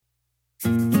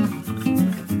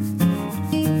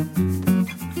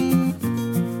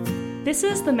This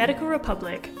is The Medical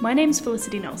Republic. My name's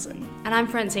Felicity Nelson. And I'm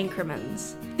Francine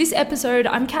Crimmins. This episode,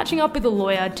 I'm catching up with a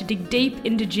lawyer to dig deep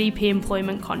into GP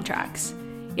employment contracts.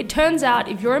 It turns out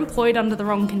if you're employed under the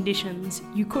wrong conditions,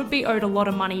 you could be owed a lot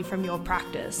of money from your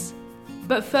practice.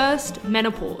 But first,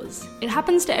 menopause. It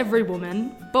happens to every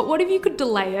woman, but what if you could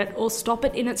delay it or stop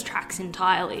it in its tracks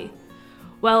entirely?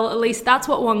 Well, at least that's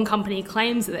what one company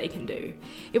claims that they can do.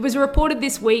 It was reported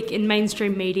this week in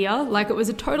mainstream media like it was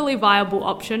a totally viable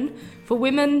option for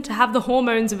women to have the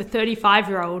hormones of a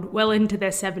 35-year-old well into their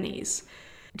 70s.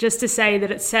 Just to say that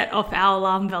it set off our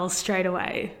alarm bells straight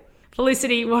away.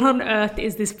 Felicity, what on earth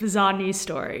is this bizarre news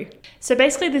story? So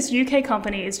basically this UK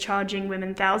company is charging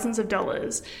women thousands of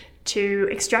dollars to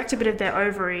extract a bit of their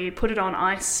ovary, put it on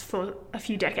ice for a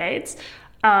few decades,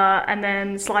 and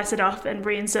then slice it up and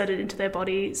reinsert it into their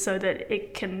body so that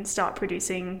it can start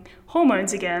producing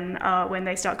hormones again when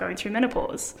they start going through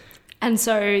menopause. And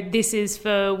so this is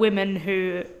for women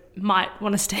who might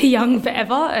want to stay young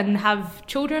forever and have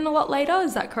children a lot later,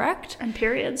 is that correct? And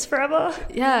periods forever.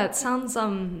 Yeah, it sounds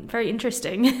very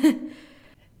interesting.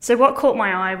 So what caught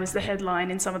my eye was the headline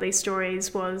in some of these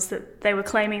stories was that they were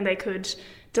claiming they could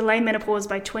delay menopause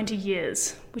by 20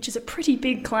 years, which is a pretty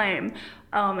big claim.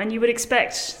 And you would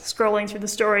expect, scrolling through the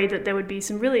story, that there would be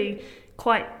some really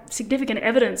quite significant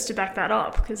evidence to back that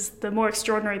up, because the more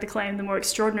extraordinary the claim, the more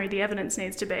extraordinary the evidence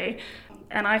needs to be.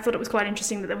 And I thought it was quite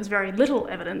interesting that there was very little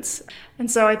evidence.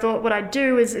 And so I thought what I'd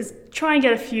do is try and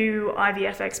get a few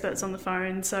IVF experts on the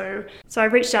phone. So I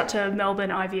reached out to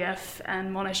Melbourne IVF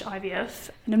and Monash IVF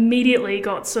and immediately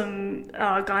got some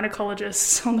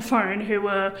gynecologists on the phone who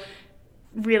were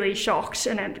really shocked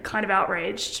and kind of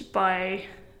outraged by,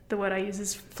 the word I use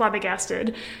is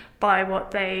flabbergasted, by what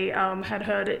they had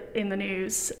heard in the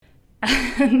news.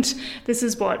 And this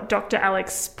is what Dr.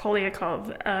 Alex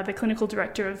Polyakov, the clinical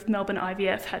director of Melbourne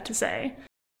IVF, had to say.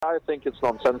 I think it's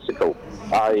nonsensical.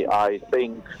 I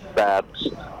think that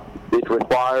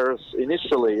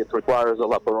initially it requires a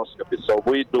laparoscopy. So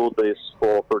we do this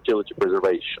for fertility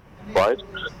preservation, right?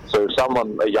 So if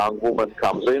a young woman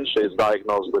comes in, she's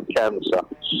diagnosed with cancer,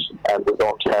 and we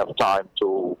don't have time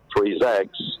to freeze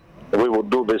eggs, we would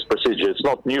do this procedure. It's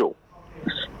not new.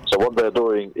 So what they're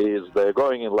doing is they're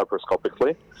going in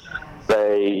laparoscopically.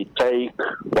 They take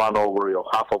one ovary or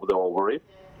half of the ovary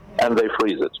and they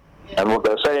freeze it. And what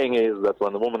they're saying is that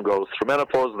when the woman goes through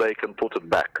menopause, they can put it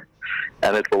back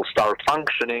and it will start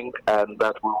functioning, and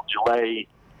that will delay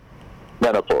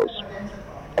menopause.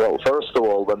 Well, first of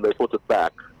all, when they put it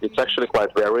back, it's actually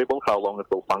quite variable how long it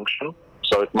will function.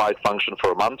 So it might function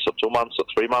for a month or 2 months or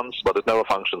 3 months, but it never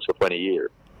functions for 20 years.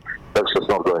 That's just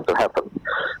not going to happen,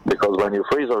 because when you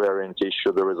freeze ovarian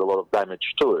tissue, there is a lot of damage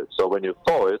to it. So when you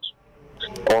thaw it,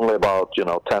 only about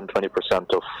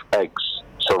 10-20% of eggs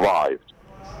survived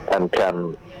and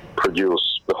can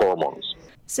produce the hormones.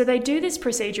 So they do this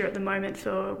procedure at the moment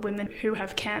for women who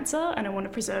have cancer and want to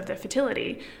preserve their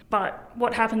fertility. But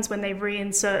what happens when they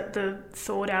reinsert the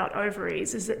thawed out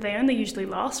ovaries is that they only usually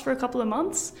last for a couple of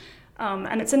months.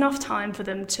 And it's enough time for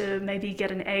them to maybe get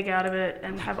an egg out of it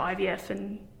and have IVF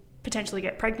and potentially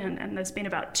get pregnant. And there's been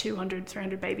about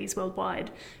 200-300 babies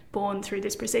worldwide born through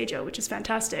this procedure, which is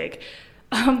fantastic.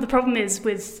 The problem is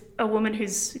with a woman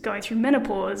who's going through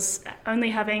menopause, only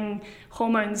having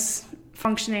hormones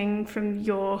functioning from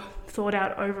your thawed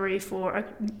out ovary for a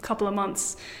couple of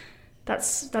months,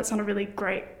 that's not a really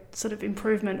great sort of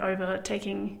improvement over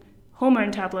taking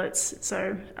hormone tablets,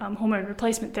 so hormone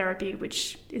replacement therapy,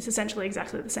 which is essentially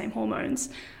exactly the same hormones.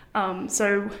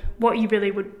 So what you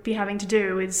really would be having to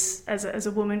do is, as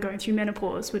a woman going through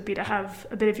menopause, would be to have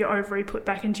a bit of your ovary put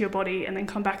back into your body and then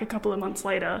come back a couple of months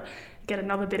later, get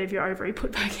another bit of your ovary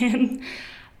put back in.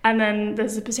 And then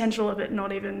there's the potential of it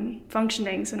not even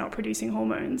functioning, so not producing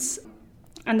hormones.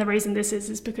 And the reason this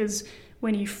is because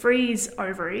when you freeze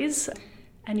ovaries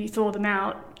and you thaw them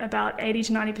out, about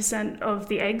 80-90% of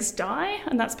the eggs die,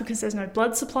 and that's because there's no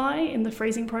blood supply in the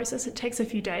freezing process. It takes a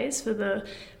few days for the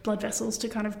blood vessels to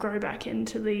kind of grow back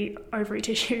into the ovary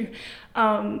tissue.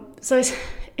 So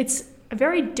it's a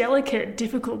very delicate,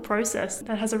 difficult process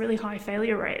that has a really high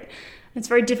failure rate. It's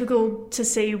very difficult to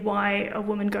see why a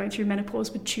woman going through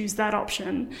menopause would choose that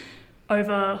option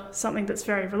over something that's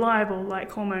very reliable,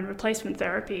 like hormone replacement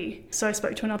therapy. So I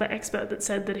spoke to another expert that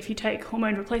said that if you take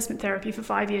hormone replacement therapy for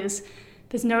 5 years,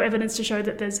 there's no evidence to show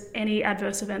that there's any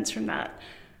adverse events from that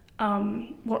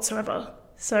whatsoever.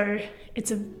 So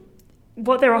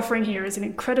what they're offering here is an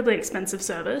incredibly expensive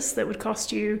service that would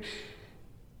cost you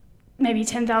maybe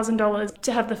 $10,000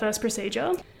 to have the first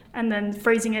procedure, and then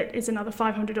freezing it is another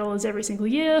 $500 every single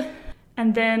year.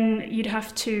 and then you'd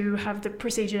have to have the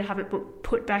procedure to have it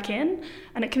put back in,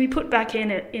 and it can be put back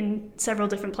in several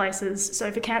different places.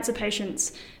 So for cancer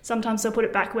patients, sometimes they'll put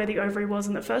it back where the ovary was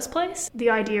in the first place.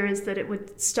 The idea is that it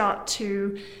would start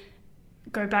to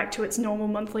go back to its normal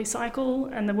monthly cycle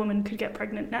and the woman could get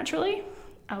pregnant naturally,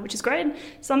 which is great.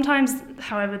 Sometimes,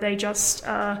 however, they just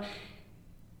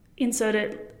insert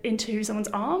it into someone's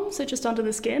arm, so just under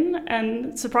the skin,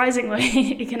 and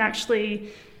surprisingly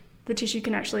the tissue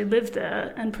can actually live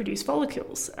there and produce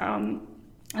follicles. And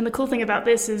the cool thing about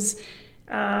this is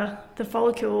the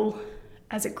follicle,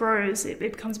 as it grows, it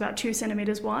becomes about 2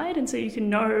 centimeters wide, and so you can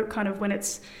know kind of when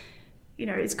it's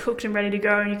cooked and ready to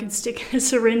go, and you can stick a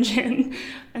syringe in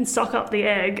and suck up the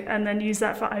egg and then use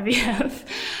that for IVF.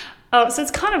 So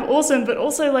it's kind of awesome, but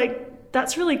also like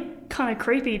that's really kind of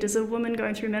creepy. Does a woman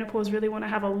going through menopause really want to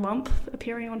have a lump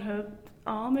appearing on her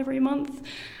arm every month?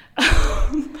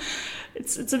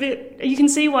 It's a bit, you can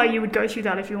see why you would go through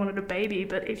that if you wanted a baby,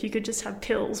 but if you could just have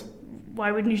pills,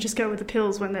 why wouldn't you just go with the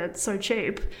pills when they're so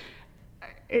cheap?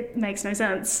 It makes no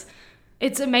sense.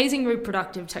 It's amazing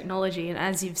reproductive technology, and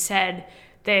as you've said,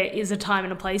 there is a time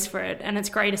and a place for it, and it's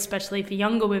great especially for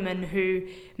younger women who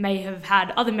may have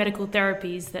had other medical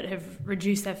therapies that have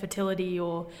reduced their fertility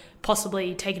or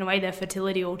possibly taken away their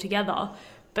fertility altogether.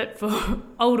 But for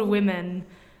older women,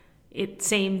 it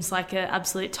seems like an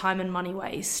absolute time and money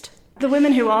waste. The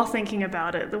women who are thinking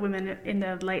about it, the women in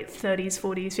their late 30s,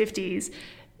 40s, 50s,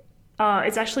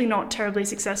 it's actually not terribly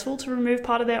successful to remove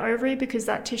part of their ovary, because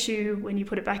that tissue, when you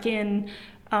put it back in,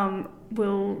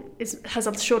 has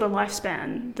a shorter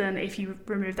lifespan than if you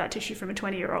remove that tissue from a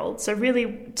 20-year-old. So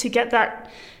really, to get that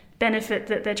benefit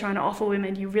that they're trying to offer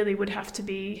women, you really would have to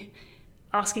be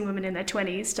asking women in their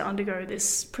 20s to undergo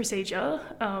this procedure,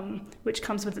 which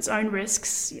comes with its own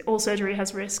risks. All surgery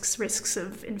has risks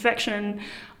of infection.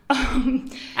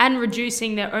 And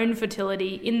reducing their own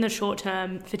fertility in the short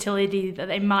term, fertility that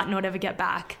they might not ever get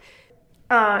back.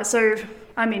 So,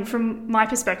 I mean, from my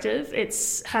perspective,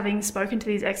 it's, having spoken to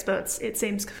these experts, it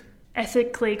seems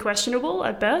ethically questionable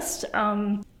at best.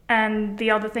 And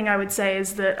the other thing I would say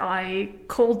is that I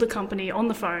called the company on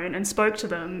the phone and spoke to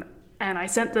them, and I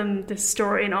sent them this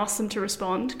story and asked them to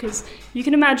respond, because you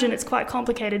can imagine it's quite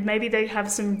complicated. Maybe they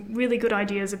have some really good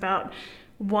ideas about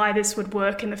why this would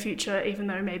work in the future, even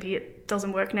though maybe it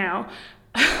doesn't work now.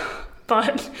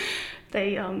 But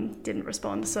they didn't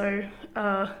respond. So,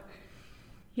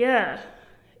 yeah,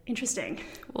 interesting.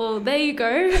 Well, there you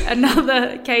go.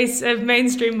 Another case of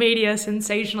mainstream media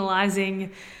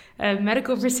sensationalising a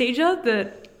medical procedure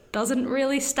that doesn't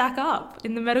really stack up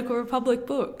in the Medical Republic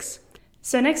books.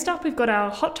 So next up, we've got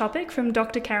our hot topic from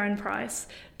Dr. Karen Price.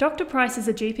 Dr. Price is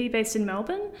a GP based in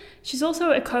Melbourne. She's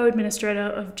also a co-administrator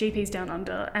of GPs Down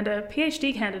Under and a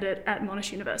PhD candidate at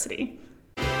Monash University.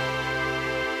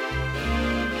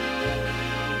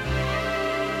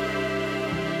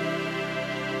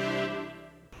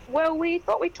 Well, we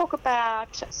thought we'd talk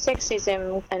about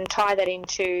sexism and tie that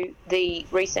into the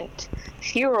recent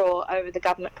furor over the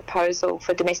government proposal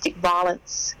for domestic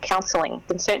violence counselling.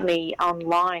 And certainly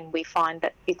online we find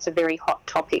that it's a very hot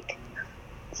topic.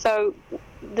 So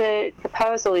the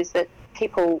proposal is that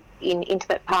people in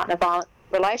intimate partner violent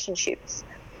relationships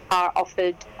are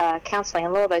offered counselling,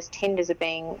 and a lot of those tenders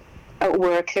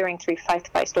were occurring through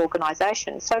faith-based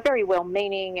organisations. So very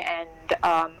well-meaning, and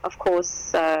of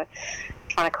course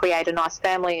trying to create a nice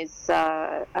family is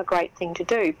a great thing to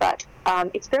do, but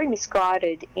it's very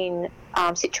misguided in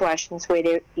situations where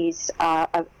there is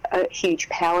a huge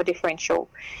power differential,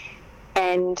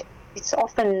 and it's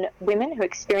often women who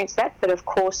experience that, but of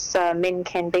course men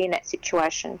can be in that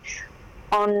situation.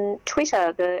 On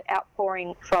Twitter, the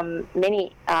outpouring from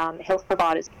many health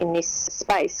providers in this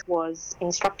space was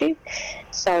instructive.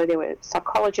 So there were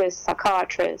psychologists,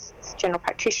 psychiatrists, general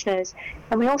practitioners,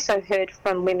 and we also heard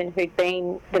from women who'd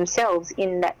been themselves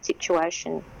in that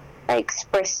situation. They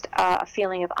expressed a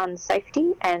feeling of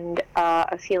unsafety and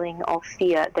a feeling of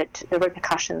fear that the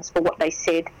repercussions for what they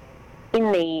said in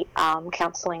the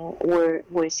counselling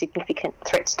were significant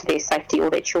threats to their safety or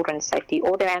their children's safety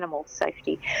or their animals'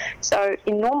 safety. So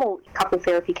in normal couple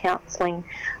therapy counselling,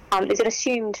 there's an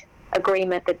assumed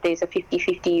agreement that there's a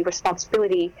 50-50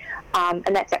 responsibility,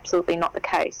 and that's absolutely not the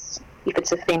case if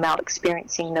it's a female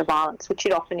experiencing the violence, which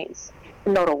it often is,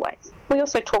 not always. We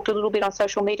also talked a little bit on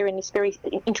social media in this very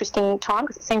interesting time,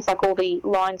 because it seems like all the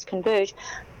lines converge,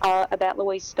 about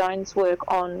Louise Stone's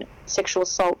work on sexual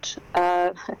assault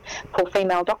for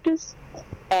female doctors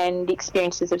and the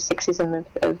experiences of sexism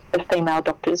of female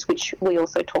doctors, which we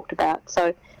also talked about.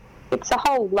 So it's a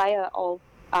whole layer of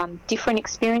different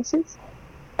experiences,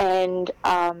 and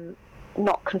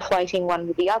not conflating one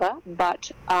with the other,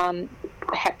 but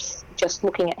perhaps just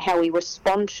looking at how we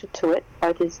respond to it,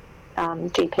 both as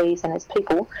GPs and as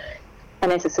people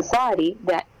and as a society,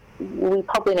 that we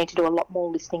probably need to do a lot more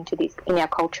listening to this in our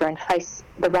culture and face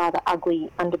the rather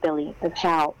ugly underbelly of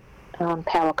how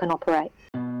power can operate.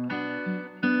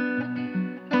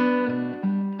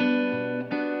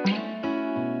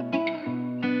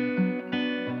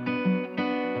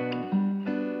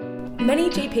 Many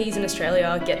GPs in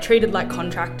Australia get treated like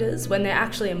contractors when they're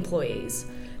actually employees.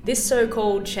 This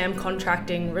so-called sham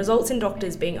contracting results in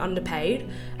doctors being underpaid,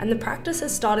 and the practice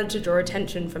has started to draw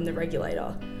attention from the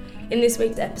regulator. In this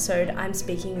week's episode, I'm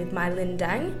speaking with Mai Lin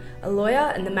Dang, a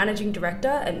lawyer and the managing director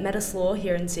at Metis Law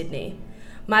here in Sydney.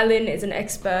 Mai Lin is an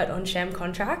expert on sham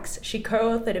contracts. She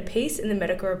co-authored a piece in the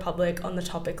Medical Republic on the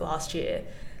topic last year.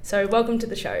 So welcome to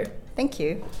the show. Thank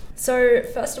you. So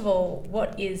first of all,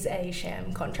 what is a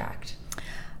sham contract?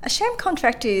 A sham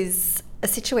contract is a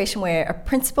situation where a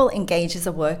principal engages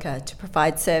a worker to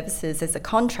provide services as a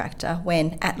contractor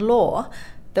when, at law,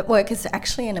 the worker is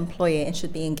actually an employee and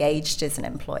should be engaged as an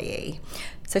employee.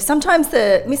 So sometimes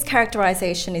the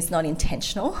mischaracterisation is not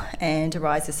intentional and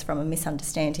arises from a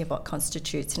misunderstanding of what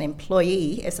constitutes an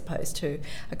employee as opposed to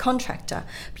a contractor.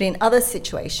 But in other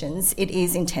situations, it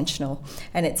is intentional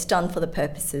and it's done for the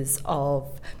purposes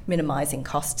of minimising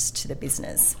costs to the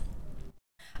business.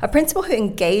 A principal who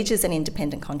engages an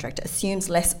independent contractor assumes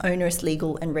less onerous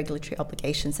legal and regulatory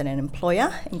obligations than an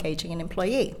employer engaging an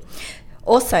employee.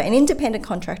 Also, an independent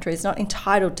contractor is not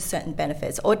entitled to certain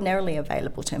benefits ordinarily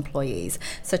available to employees,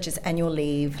 such as annual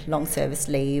leave, long service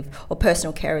leave, or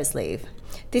personal carers leave.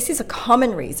 This is a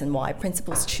common reason why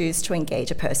principals choose to engage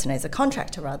a person as a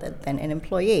contractor rather than an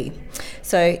employee.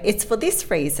 So it's for this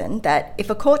reason that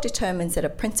if a court determines that a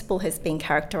principal has been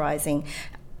characterising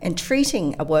and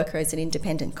treating a worker as an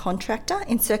independent contractor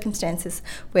in circumstances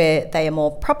where they are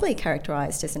more properly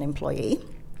characterised as an employee,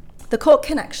 the court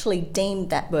can actually deem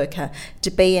that worker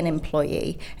to be an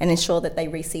employee and ensure that they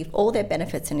receive all their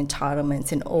benefits and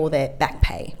entitlements and all their back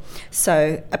pay.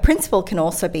 So a principal can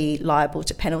also be liable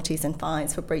to penalties and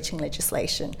fines for breaching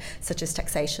legislation, such as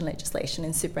taxation legislation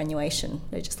and superannuation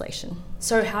legislation.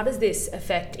 So how does this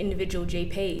affect individual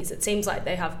GPs? It seems like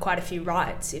they have quite a few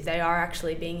rights if they are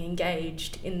actually being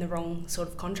engaged in the wrong sort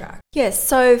of contract. Yes,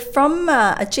 so from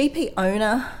a GP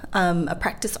owner, a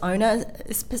practice owner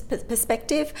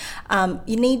perspective,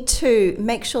 you need to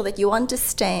make sure that you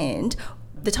understand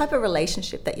the type of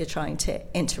relationship that you're trying to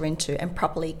enter into and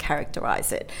properly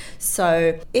characterise it.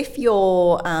 So if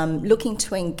you're looking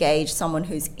to engage someone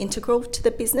who's integral to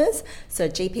the business, so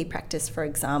GP practice, for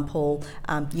example,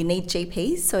 you need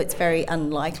GPs, so it's very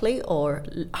unlikely or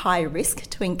high risk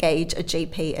to engage a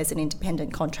GP as an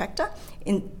independent contractor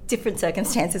in different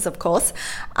circumstances, of course.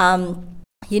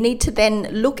 You need to then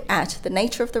look at the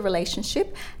nature of the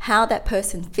relationship, how that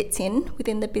person fits in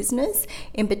within the business,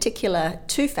 in particular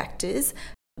two factors: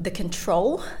 the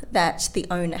control that the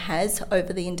owner has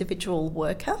over the individual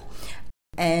worker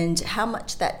and how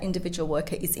much that individual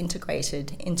worker is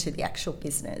integrated into the actual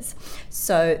business.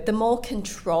 So the more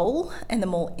control and the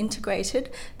more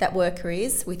integrated that worker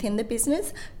is within the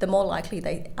business, the more likely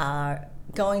they are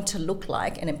going to look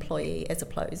like an employee as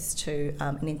opposed to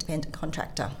an independent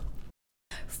contractor.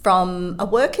 From a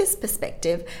worker's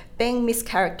perspective, being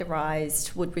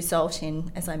mischaracterised would result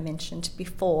in, as I mentioned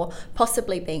before,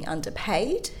 possibly being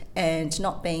underpaid and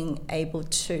not being able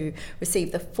to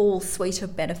receive the full suite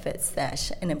of benefits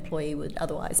that an employee would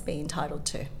otherwise be entitled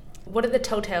to. What are the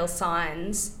telltale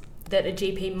signs that a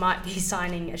GP might be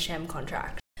signing a sham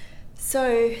contract?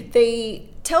 So the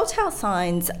telltale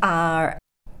signs are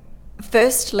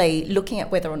firstly, looking at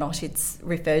whether or not it's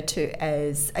referred to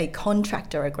as a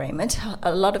contractor agreement.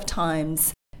 A lot of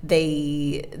times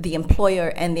the employer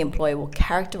and the employer will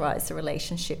characterise the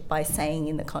relationship by saying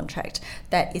in the contract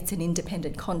that it's an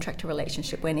independent contractor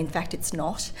relationship when in fact it's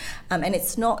not. And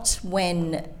it's not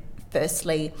when,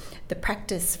 firstly, the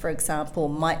practice, for example,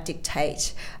 might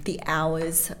dictate the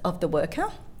hours of the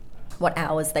worker, what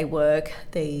hours they work,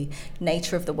 the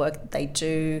nature of the work that they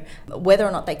do, whether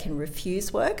or not they can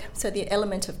refuse work. So the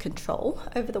element of control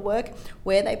over the work,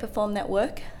 where they perform that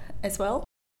work as well.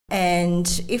 And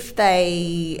if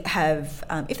they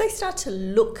start to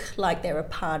look like they're a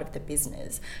part of the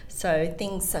business, so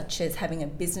things such as having a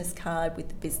business card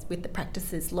with the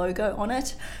practice's logo on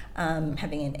it,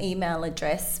 having an email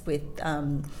address with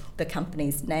the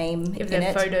company's name if in there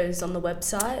it. are photos on the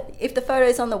website. If the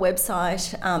photo's on the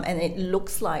website and it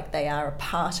looks like they are a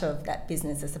part of that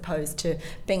business as opposed to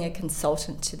being a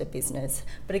consultant to the business.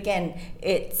 But again,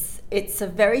 it's a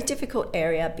very difficult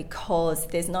area because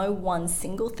there's no one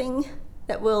single thing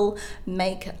that will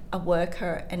make a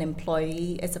worker an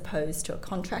employee as opposed to a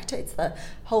contractor. It's the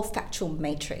whole factual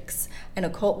matrix, and a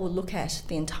court will look at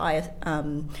the entire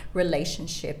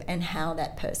relationship and how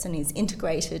that person is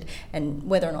integrated and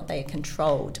whether or not they are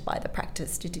controlled by the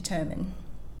practice to determine.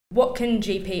 What can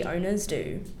GP owners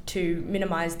do to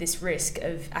minimise this risk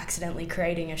of accidentally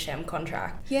creating a sham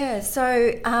contract? Yeah,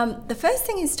 so the first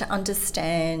thing is to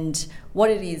understand what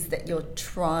it is that you're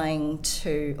trying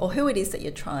to, or who it is that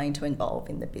you're trying to involve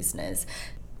in the business.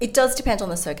 It does depend on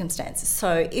the circumstances.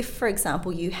 So if, for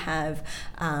example, you have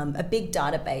a big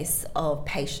database of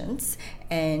patients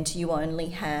and you only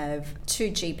have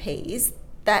 2 GPs,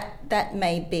 that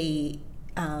may be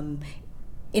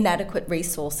inadequate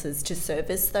resources to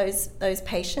service those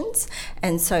patients.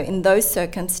 And so in those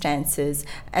circumstances,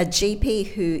 a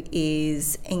GP who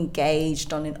is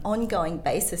engaged on an ongoing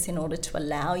basis in order to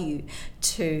allow you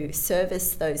to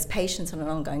service those patients on an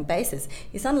ongoing basis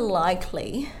is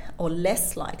unlikely or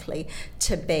less likely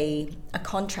to be a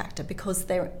contractor because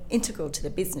they're integral to the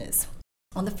business.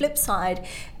 On the flip side,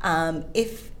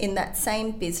 if in that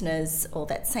same business or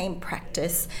that same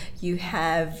practice you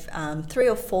have 3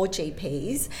 or 4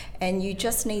 GPs and you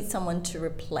just need someone to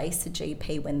replace a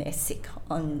GP when they're sick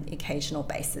on an occasional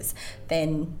basis,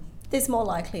 then there's more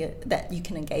likely that you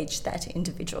can engage that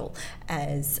individual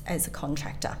as a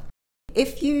contractor.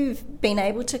 If you've been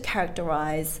able to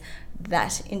characterise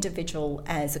that individual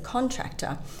as a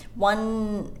contractor,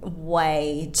 one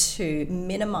way to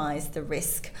minimise the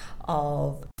risk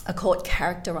of a court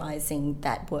characterising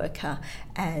that worker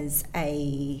as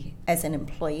an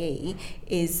employee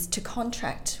is to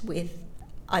contract with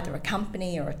either a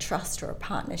company or a trust or a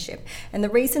partnership. And the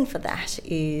reason for that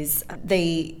is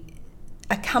a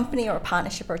company or a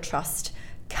partnership or a trust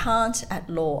can't at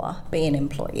law be an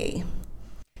employee.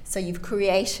 So you've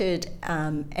created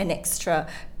an extra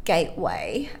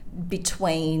gateway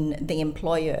between the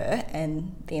employer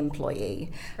and the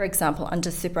employee. For example, under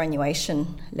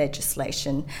superannuation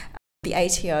legislation, the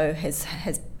ATO has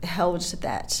held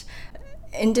that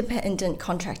independent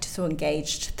contractors who are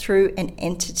engaged through an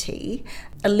entity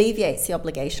alleviates the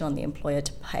obligation on the employer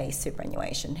to pay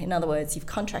superannuation. In other words, you've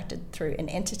contracted through an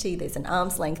entity, there's an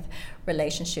arm's length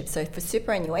relationship. So for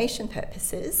superannuation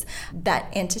purposes, that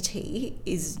entity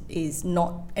is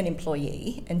not an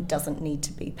employee and doesn't need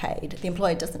to be paid. The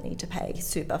employer doesn't need to pay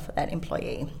super for that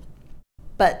employee.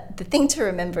 But the thing to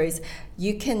remember is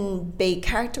you can be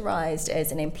characterised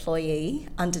as an employee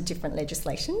under different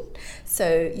legislation.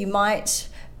 So you might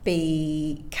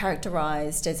be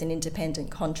characterised as an independent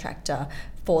contractor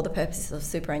for the purposes of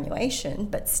superannuation,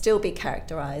 but still be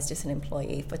characterised as an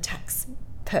employee for tax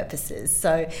purposes.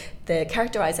 So the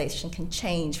characterisation can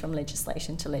change from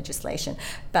legislation to legislation.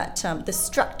 But the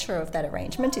structure of that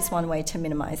arrangement is one way to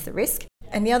minimise the risk.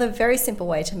 And the other very simple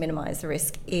way to minimise the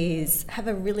risk is have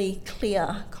a really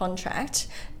clear contract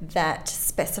that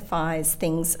specifies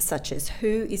things such as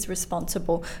who is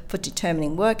responsible for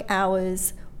determining work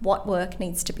hours, what work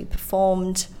needs to be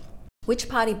performed, which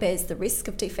party bears the risk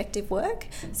of defective work.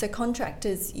 So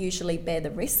contractors usually bear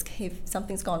the risk. If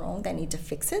something's gone wrong, they need to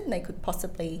fix it and they could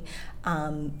possibly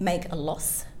make a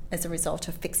loss as a result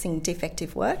of fixing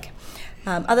defective work.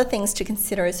 Other things to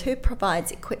consider is who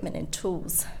provides equipment and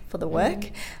tools for the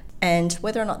work and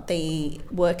whether or not the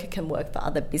worker can work for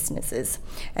other businesses.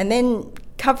 And then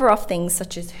cover off things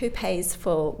such as who pays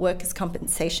for workers'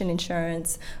 compensation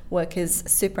insurance, workers'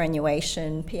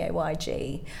 superannuation,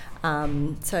 PAYG.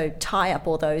 So tie up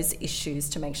all those issues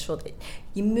to make sure that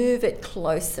you move it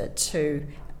closer to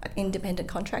an independent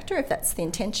contractor if that's the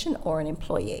intention, or an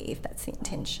employee if that's the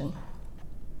intention.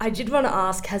 I did want to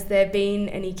ask, has there been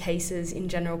any cases in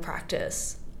general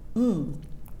practice?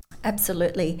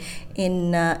 Absolutely.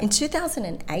 In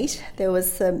 2008, there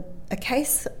was a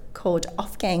case called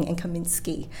Ofgang and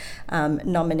Kaminsky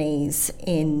nominees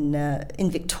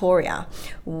in Victoria,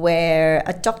 where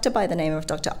a doctor by the name of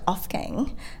Dr.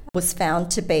 Ofgang was found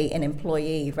to be an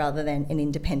employee rather than an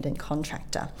independent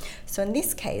contractor. So in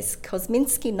this case,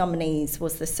 Kosminski Nominees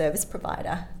was the service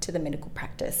provider to the medical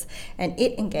practice, and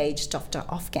it engaged Dr.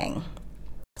 Ofgang.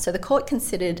 So the court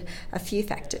considered a few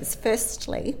factors.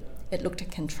 Firstly, it looked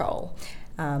at control,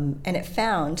 and it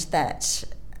found that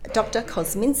Dr.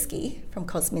 Kosminski from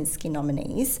Kosminski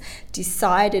Nominees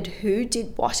decided who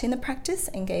did what in the practice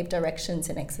and gave directions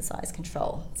and exercised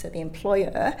control. So the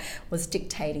employer was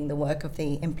dictating the work of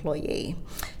the employee.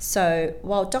 So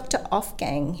while Dr.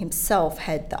 Ofgang himself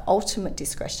had the ultimate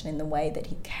discretion in the way that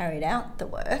he carried out the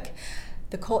work,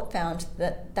 the court found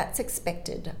that that's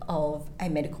expected of a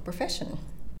medical profession.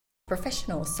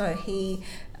 professional. So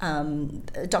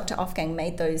Dr. Ofgang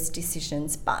made those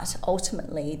decisions, but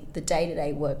ultimately the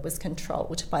day-to-day work was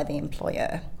controlled by the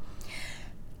employer.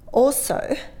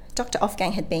 Also, Dr.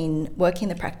 Ofgang had been working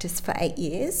the practice for 8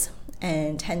 years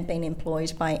and hadn't been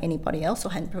employed by anybody else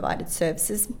or hadn't provided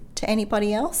services to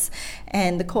anybody else.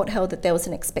 And the court held that there was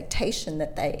an expectation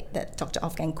that Dr.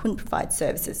 Ofgang couldn't provide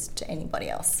services to anybody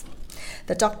else.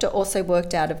 The doctor also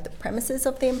worked out of the premises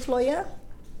of the employer,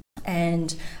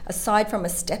 and aside from a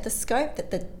stethoscope that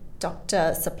the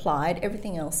doctor supplied,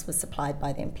 everything else was supplied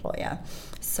by the employer.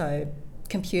 So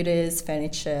computers,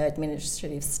 furniture,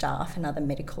 administrative staff and other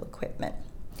medical equipment.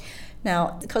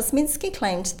 Now, Kosminski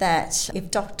claimed that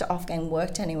if Dr. Ofgang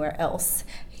worked anywhere else,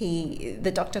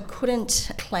 the doctor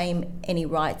couldn't claim any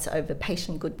rights over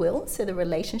patient goodwill, so the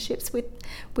relationships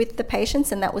with the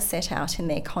patients, and that was set out in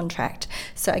their contract.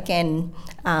 So again,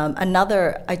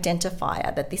 another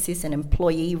identifier that this is an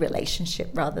employee relationship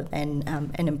rather than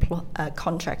a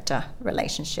contractor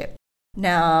relationship.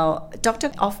 Now, Dr.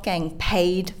 Ofgang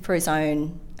paid for his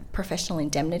own professional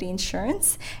indemnity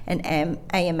insurance and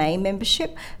AMA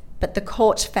membership, but the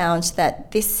court found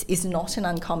that this is not an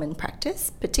uncommon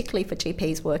practice, particularly for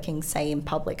GPs working, say, in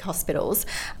public hospitals.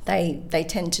 They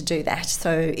tend to do that.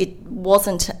 So it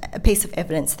wasn't a piece of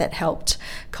evidence that helped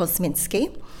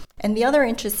Kosminski. And the other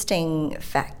interesting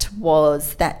fact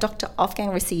was that Dr.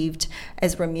 Ofgang received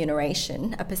as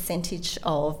remuneration a percentage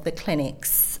of the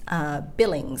clinic's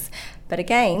billings. But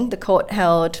again, the court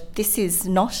held this is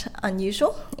not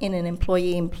unusual in an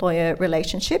employee-employer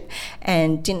relationship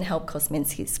and didn't help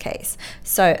Kosminski's case.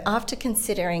 So after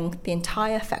considering the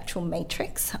entire factual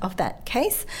matrix of that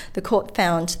case, the court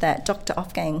found that Dr.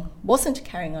 Ofgang wasn't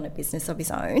carrying on a business of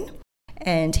his own,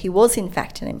 and he was in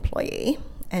fact an employee,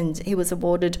 and he was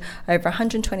awarded over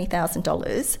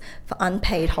 $120,000 for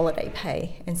unpaid holiday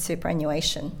pay and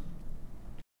superannuation.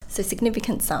 So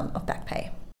significant sum of back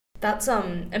pay. That's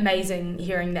amazing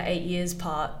hearing the 8 years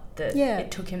part, that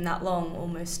it took him that long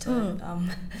almost to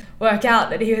work out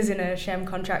that he was in a sham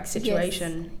contract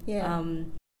situation. Yes. Yeah.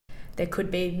 There could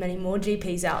be many more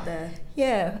GPs out there.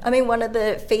 Yeah, I mean, one of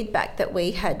the feedback that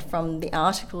we had from the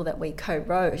article that we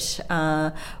co-wrote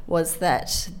was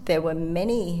that there were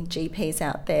many GPs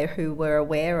out there who were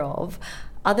aware of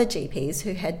other GPs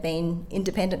who had been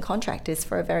independent contractors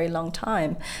for a very long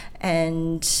time.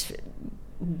 And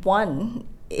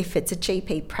if it's a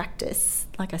GP practice,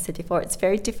 like I said before, it's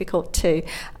very difficult to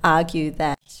argue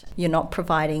that you're not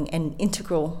providing an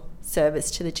integral service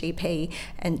to the GP.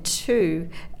 And two,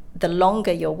 the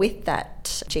longer you're with that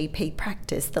GP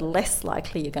practice, the less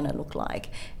likely you're going to look like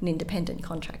an independent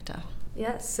contractor.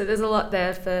 Yes, so there's a lot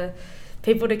there for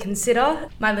people to consider.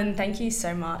 Mylin, thank you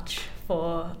so much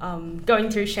for going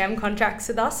through sham contracts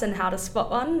with us and how to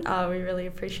spot one. We really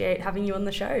appreciate having you on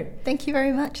the show. Thank you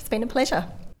very much. It's been a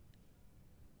pleasure.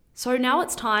 So now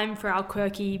it's time for our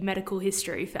quirky medical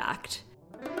history fact.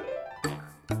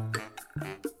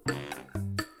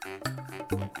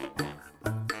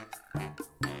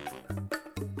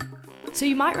 So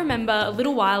you might remember a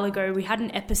little while ago we had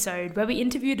an episode where we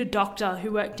interviewed a doctor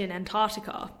who worked in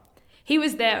Antarctica. He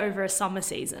was there over a summer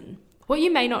season. What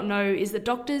you may not know is that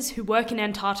doctors who work in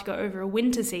Antarctica over a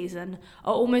winter season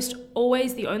are almost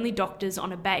always the only doctors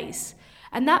on a base.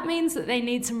 And that means that they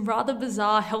need some rather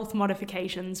bizarre health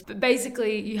modifications. But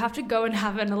basically, you have to go and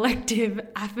have an elective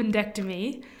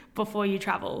appendectomy before you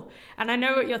travel. And I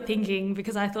know what you're thinking,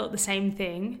 because I thought the same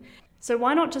thing. So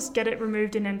why not just get it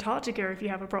removed in Antarctica if you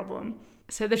have a problem?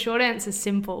 So the short answer is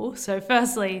simple. So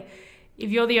firstly,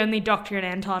 if you're the only doctor in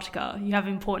Antarctica, you have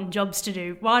important jobs to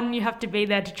do. One, you have to be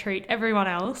there to treat everyone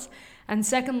else. And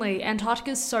secondly,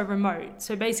 Antarctica is so remote.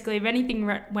 So basically, if anything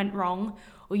went wrong,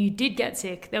 or you did get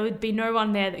sick, there would be no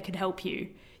one there that could help you.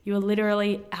 You were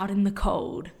literally out in the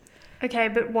cold. Okay,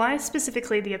 but why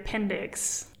specifically the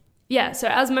appendix? Yeah, so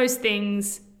as most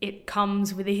things, it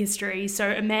comes with a history. So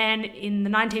a man in the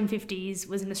 1950s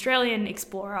was an Australian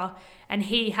explorer, and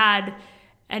he had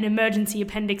an emergency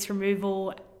appendix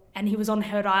removal, and he was on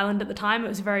Heard Island at the time. It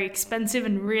was very expensive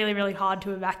and really, really hard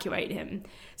to evacuate him.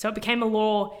 So it became a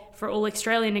law for all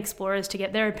Australian explorers to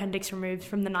get their appendix removed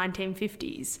from the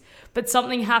 1950s. But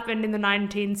something happened in the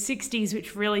 1960s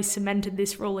which really cemented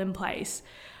this rule in place.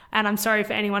 And I'm sorry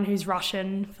for anyone who's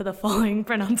Russian for the following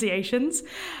pronunciations.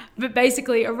 But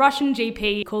basically, a Russian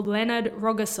GP called Leonid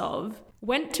Rogasov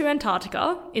went to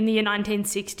Antarctica in the year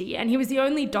 1960, and he was the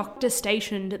only doctor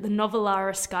stationed at the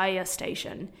Novolarskaya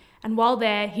station. And while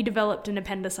there, he developed an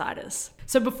appendicitis.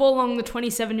 So before long, the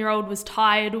 27-year-old was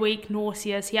tired, weak,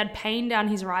 nauseous. He had pain down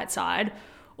his right side,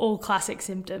 all classic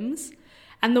symptoms.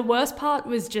 And the worst part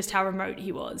was just how remote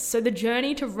he was. So the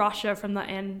journey to Russia from the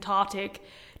Antarctic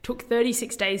took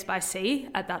 36 days by sea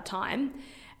at that time,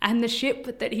 and the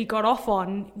ship that he got off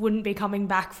on wouldn't be coming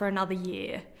back for another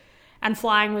year. And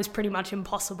flying was pretty much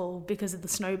impossible because of the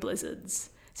snow blizzards.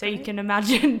 So you can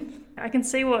imagine. I can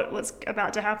see what's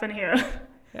about to happen here.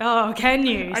 Oh, can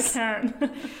you? I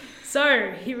can.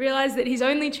 So he realised that his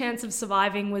only chance of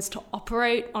surviving was to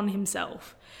operate on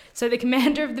himself. So the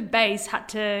commander of the base had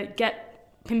to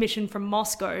get permission from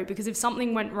Moscow, because if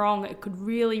something went wrong, it could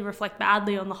really reflect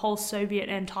badly on the whole Soviet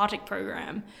Antarctic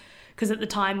program, because at the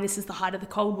time, this is the height of the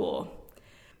Cold War.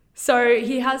 So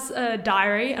he has a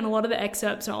diary, and a lot of the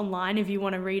excerpts are online if you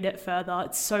want to read it further.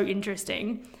 It's so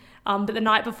interesting. But the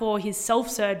night before his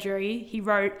self-surgery, he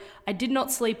wrote, "I did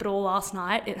not sleep at all last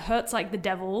night. It hurts like the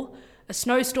devil. A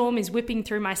snowstorm is whipping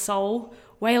through my soul,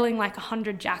 wailing like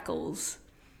 100 jackals."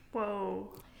 Whoa.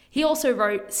 He also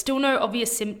wrote, "Still no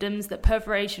obvious symptoms that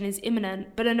perforation is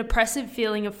imminent, but an oppressive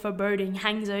feeling of foreboding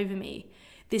hangs over me.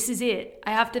 This is it.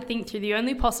 I have to think through the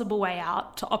only possible way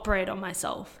out, to operate on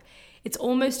myself. It's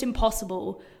almost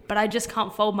impossible, but I just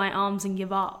can't fold my arms and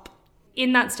give up."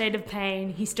 In that state of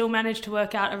pain, he still managed to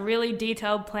work out a really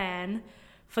detailed plan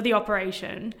for the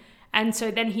operation. And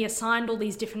so then he assigned all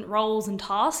these different roles and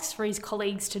tasks for his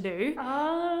colleagues to do.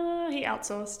 He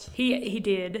outsourced. He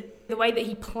did. The way that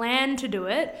he planned to do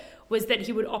it was that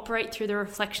he would operate through the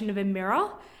reflection of a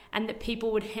mirror, and that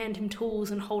people would hand him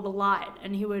tools and hold a light,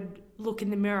 and he would look in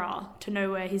the mirror to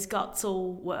know where his guts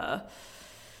all were.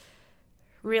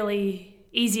 Really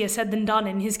easier said than done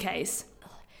in his case.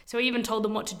 So he even told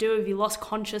them what to do if he lost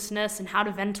consciousness and how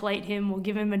to ventilate him or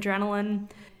give him adrenaline.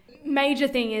 Major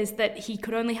thing is that he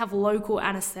could only have local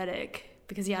anaesthetic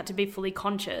because he had to be fully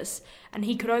conscious, and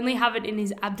he could only have it in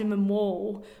his abdomen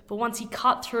wall. But once he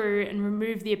cut through and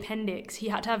removed the appendix, he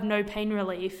had to have no pain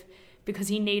relief because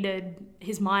he needed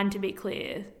his mind to be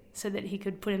clear so that he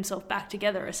could put himself back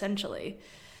together, essentially.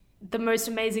 The most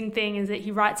amazing thing is that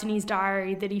he writes in his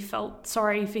diary that he felt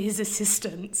sorry for his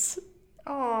assistants.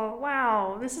 Oh,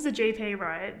 wow. This is a GP,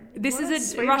 right? This What is a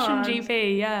sweetheart. Russian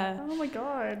GP, yeah. Oh my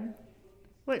God.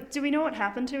 What, do we know what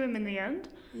happened to him in the end?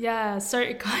 Yeah, so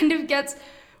it kind of gets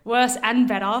worse and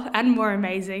better and more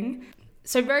amazing.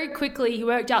 So very quickly he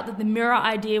worked out that the mirror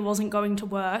idea wasn't going to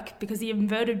work because the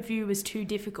inverted view was too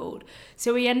difficult.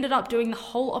 So he ended up doing the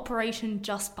whole operation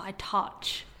just by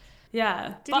touch.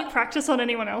 Yeah. Did you practice on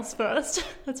anyone else first?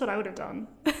 That's what I would have done.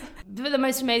 The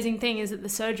most amazing thing is that the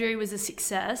surgery was a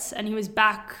success, and he was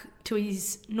back to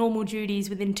his normal duties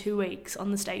within 2 weeks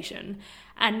on the station.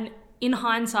 And in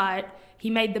hindsight, he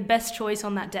made the best choice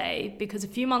on that day, because a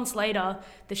few months later,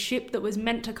 the ship that was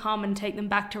meant to come and take them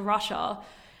back to Russia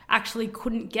actually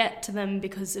couldn't get to them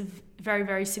because of very,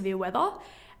 very severe weather.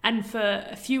 And for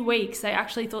a few weeks, they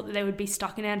actually thought that they would be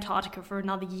stuck in Antarctica for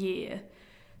another year.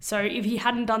 So if he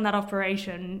hadn't done that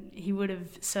operation, he would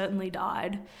have certainly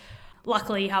died.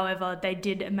 Luckily, however, they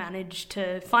did manage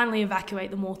to finally evacuate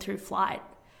them all through flight.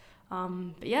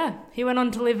 But yeah, he went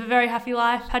on to live a very happy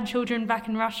life, had children back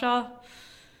in Russia,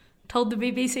 told the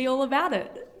BBC all about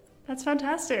it. That's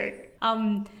fantastic.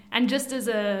 And just as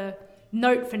a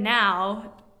note for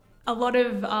now, a lot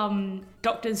of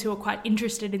doctors who are quite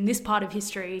interested in this part of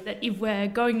history, that if we're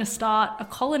going to start a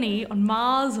colony on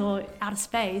Mars or outer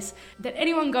space, that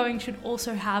anyone going should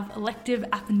also have elective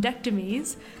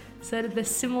appendectomies so that the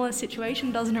similar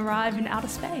situation doesn't arrive in outer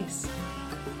space.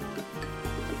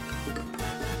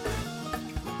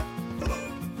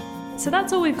 So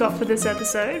that's all we've got for this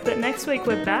episode, but next week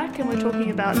we're back and we're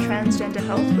talking about transgender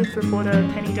health with reporter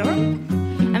Penny Durham.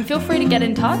 And feel free to get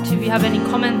in touch if you have any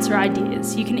comments or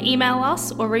ideas. You can email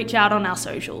us or reach out on our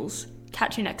socials.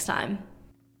 Catch you next time.